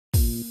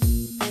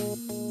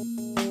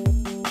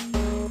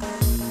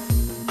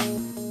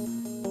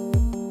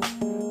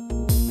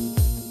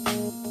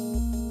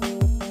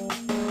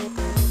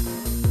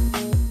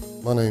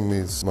My name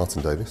is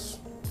Martin Davis.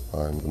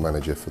 I'm the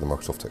manager for the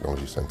Microsoft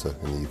Technology Centre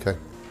in the UK.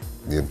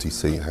 The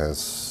MTC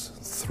has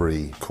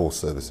 3 core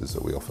services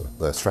that we offer.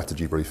 They're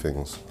strategy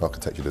briefings,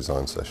 architecture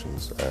design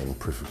sessions and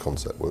proof of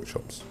concept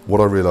workshops. What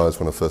I realised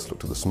when I first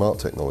looked at the smart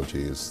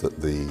technology is that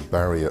the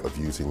barrier of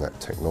using that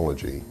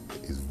technology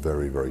is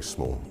very, very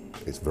small.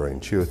 It's very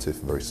intuitive,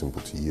 very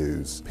simple to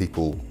use.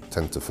 People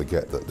tend to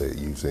forget that they're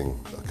using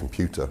a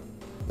computer.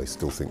 They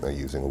still think they're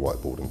using a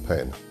whiteboard and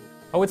pen.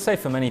 I would say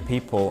for many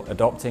people,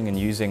 adopting and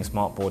using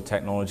smartboard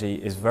technology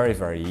is very,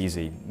 very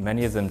easy.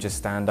 Many of them just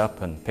stand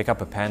up and pick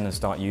up a pen and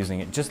start using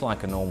it just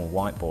like a normal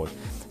whiteboard.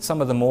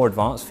 Some of the more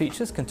advanced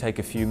features can take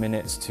a few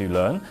minutes to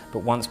learn, but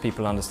once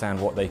people understand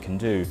what they can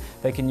do,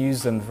 they can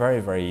use them very,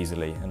 very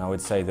easily. And I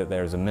would say that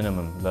there is a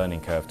minimum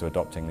learning curve to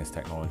adopting this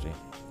technology.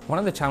 One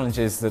of the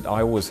challenges that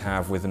I always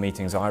have with the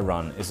meetings I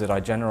run is that I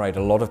generate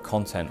a lot of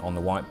content on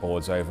the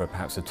whiteboards over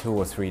perhaps a 2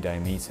 or 3 day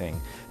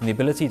meeting. And the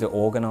ability to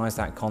organise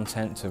that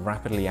content, to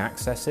rapidly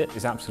access it,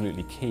 is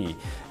absolutely key.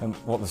 And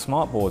what the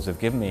smartboards have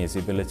given me is the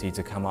ability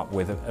to come up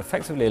with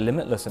effectively a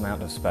limitless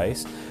amount of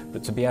space,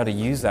 but to be able to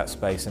use that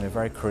space in a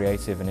very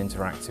creative and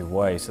interactive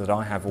way so that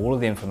I have all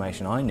of the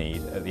information I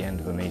need at the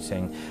end of a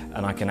meeting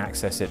and I can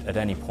access it at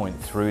any point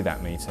through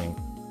that meeting.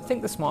 I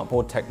think the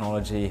smartboard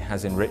technology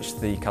has enriched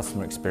the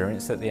customer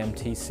experience at the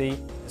MTC.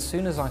 As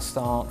soon as I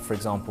start, for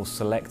example,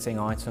 selecting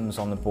items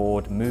on the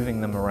board, moving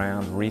them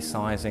around,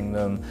 resizing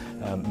them,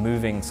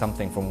 moving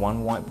something from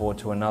one whiteboard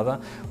to another,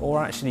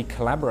 or actually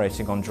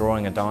collaborating on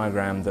drawing a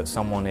diagram that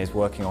someone is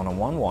working on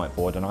one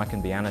whiteboard and I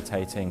can be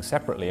annotating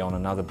separately on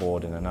another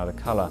board in another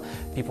colour,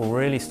 people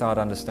really start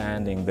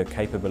understanding the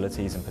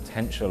capabilities and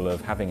potential of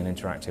having an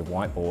interactive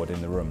whiteboard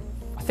in the room.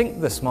 I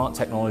think the smart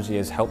technology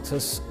has helped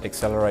us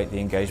accelerate the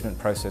engagement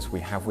process we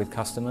have with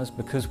customers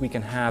because we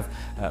can have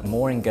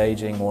more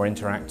engaging, more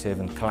interactive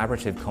and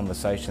collaborative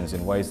conversations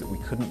in ways that we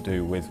couldn't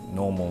do with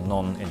normal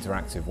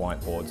non-interactive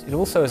whiteboards. It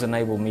also has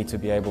enabled me to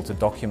be able to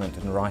document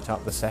and write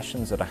up the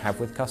sessions that I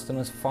have with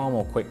customers far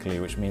more quickly,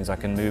 which means I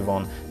can move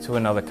on to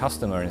another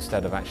customer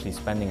instead of actually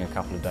spending a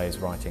couple of days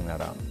writing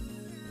that up.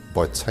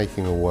 By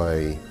taking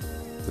away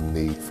the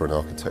need for an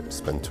architect to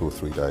spend 2 or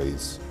 3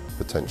 days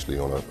potentially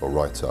on a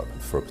write-up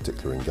for a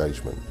particular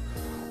engagement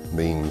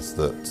means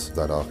that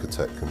that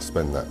architect can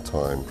spend that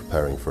time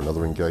preparing for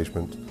another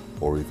engagement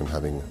or even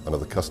having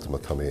another customer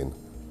come in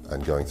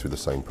and going through the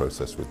same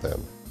process with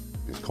them.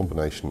 It's a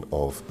combination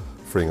of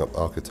freeing up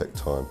architect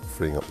time,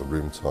 freeing up the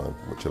room time,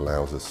 which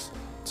allows us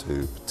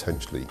to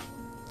potentially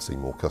see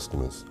more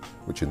customers,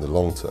 which in the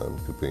long term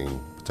could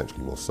mean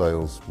potentially more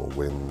sales, more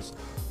wins,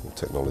 more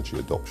technology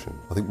adoption.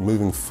 I think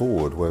moving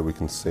forward, where we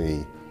can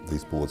see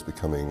these boards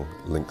becoming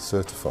Link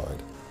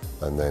certified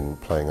and then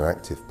playing an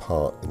active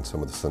part in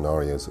some of the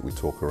scenarios that we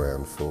talk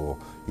around for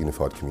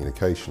unified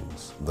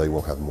communications, they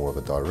will have more of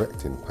a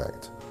direct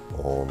impact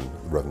on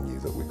revenue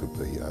that we could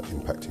be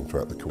impacting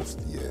throughout the course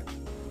of the year.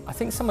 I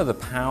think some of the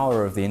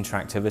power of the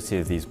interactivity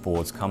of these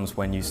boards comes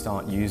when you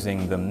start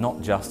using them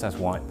not just as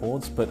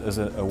whiteboards but as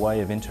a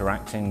way of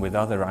interacting with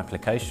other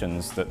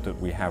applications that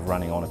we have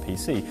running on a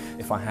PC.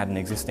 If I had an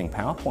existing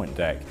PowerPoint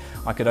deck,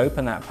 I could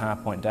open that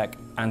PowerPoint deck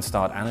and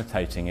start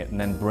annotating it and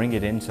then bring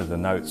it into the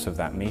notes of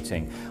that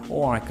meeting.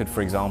 Or I could,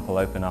 for example,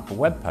 open up a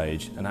web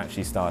page and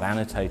actually start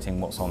annotating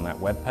what's on that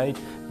web page,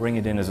 bring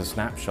it in as a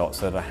snapshot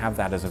so that I have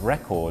that as a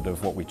record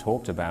of what we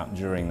talked about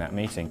during that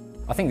meeting.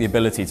 I think the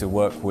ability to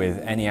work with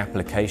any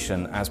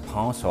application as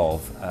part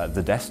of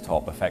the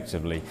desktop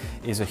effectively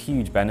is a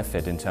huge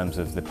benefit in terms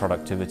of the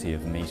productivity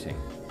of the meeting.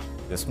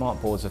 The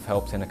smartboards have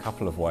helped in a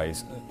couple of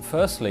ways.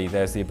 Firstly,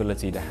 there's the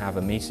ability to have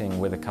a meeting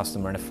with a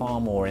customer in a far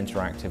more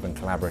interactive and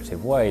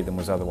collaborative way than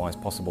was otherwise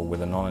possible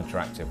with a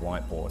non-interactive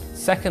whiteboard.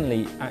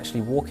 Secondly, actually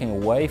walking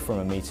away from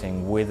a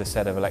meeting with a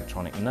set of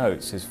electronic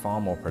notes is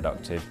far more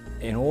productive.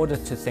 In order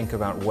to think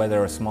about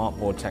whether a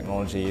smartboard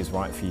technology is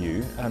right for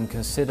you,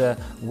 consider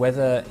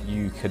whether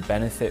you could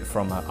benefit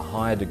from a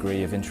higher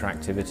degree of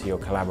interactivity or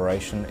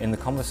collaboration in the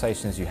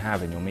conversations you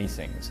have in your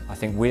meetings. I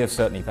think we have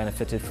certainly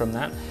benefited from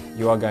that.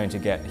 You are going to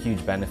get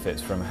huge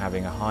benefits from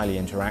having a highly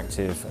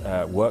interactive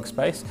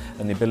workspace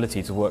and the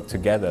ability to work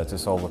together to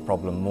solve a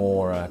problem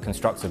more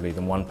constructively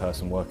than one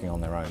person working on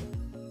their own.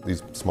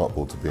 These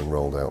smartboards are being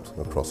rolled out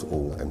across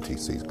all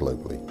MTCs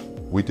globally.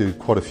 We do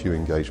quite a few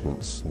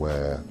engagements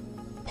where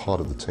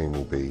part of the team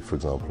will be, for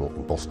example,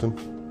 in Boston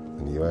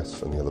in the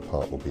US and the other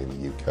part will be in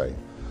the UK.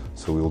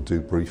 So we'll do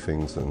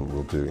briefings and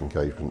we'll do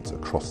engagements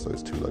across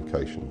those 2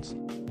 locations.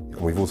 And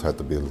we've also had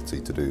the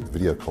ability to do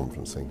video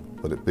conferencing,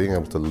 but being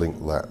able to link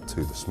that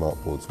to the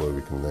smartboards where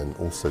we can then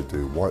also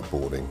do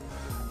whiteboarding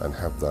and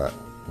have that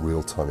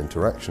real-time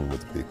interaction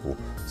with people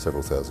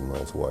several thousand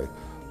miles away,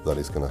 that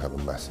is going to have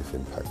a massive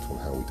impact on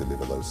how we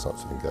deliver those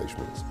types of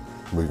engagements.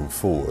 Moving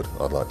forward,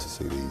 I'd like to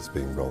see these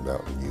being rolled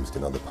out and used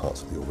in other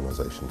parts of the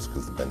organisations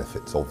because the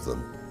benefits of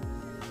them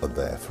are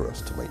there for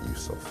us to make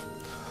use of.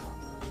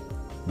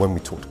 When we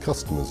talk to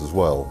customers as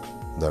well,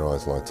 their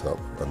eyes light up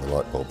and the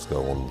light bulbs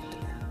go on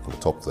the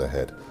top of their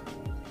head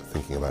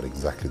thinking about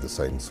exactly the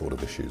same sort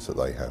of issues that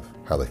they have.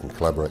 How they can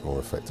collaborate more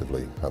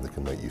effectively, how they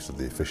can make use of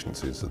the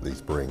efficiencies that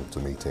these bring to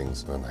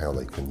meetings, and how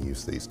they can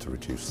use these to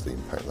reduce the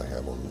impact they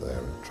have on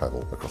their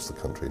travel across the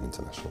country and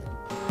internationally.